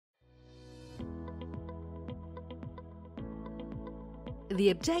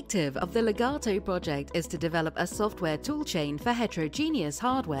The objective of the LEGaTO project is to develop a software toolchain for heterogeneous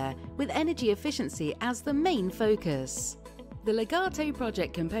hardware with energy efficiency as the main focus. The LEGaTO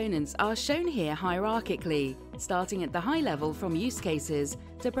project components are shown here hierarchically, starting at the high level from use cases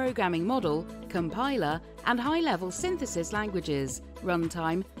to programming model, compiler, and high-level synthesis languages,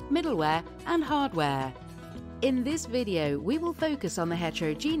 runtime, middleware, and hardware. In this video, we will focus on the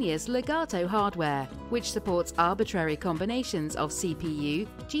heterogeneous LEGaTO hardware, which supports arbitrary combinations of CPU,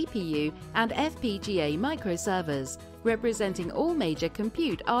 GPU, and FPGA microservers, representing all major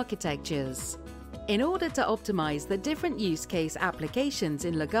compute architectures. In order to optimize the different use case applications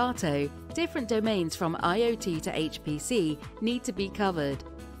in LEGaTO, different domains from IoT to HPC need to be covered.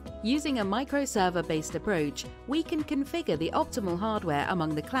 Using a microserver-based approach, we can configure the optimal hardware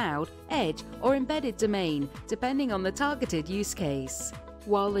among the cloud, edge, or embedded domain, depending on the targeted use case.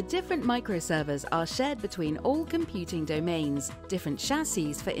 While the different microservers are shared between all computing domains, different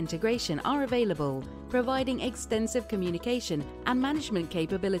chassis for integration are available, providing extensive communication and management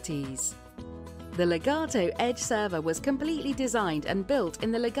capabilities. The LEGaTO Edge Server was completely designed and built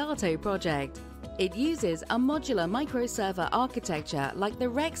in the LEGaTO project. It uses a modular microserver architecture like the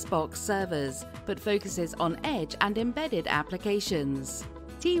Rexbox servers, but focuses on edge and embedded applications.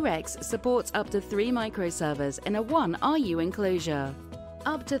 T-Rex supports up to 3 microservers in a 1 RU enclosure.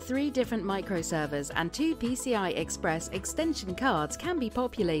 Up to 3 different microservers and 2 PCI Express extension cards can be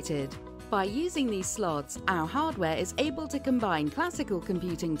populated. By using these slots, our hardware is able to combine classical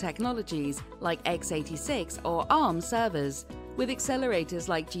computing technologies like x86 or ARM servers with accelerators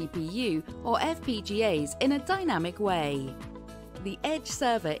like GPU or FPGAs in a dynamic way. The Edge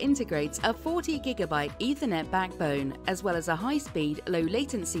server integrates a 40GB Ethernet backbone as well as a high-speed,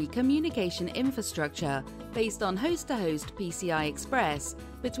 low-latency communication infrastructure based on host-to-host PCI Express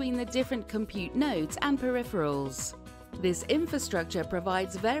between the different compute nodes and peripherals. This infrastructure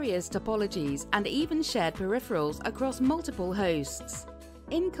provides various topologies and even shared peripherals across multiple hosts.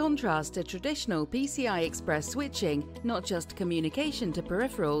 In contrast to traditional PCI Express switching, not just communication to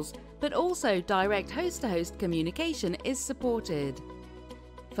peripherals, but also direct host-to-host communication is supported.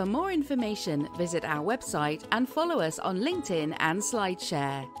 For more information, visit our website and follow us on LinkedIn and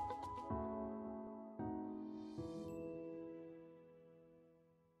SlideShare.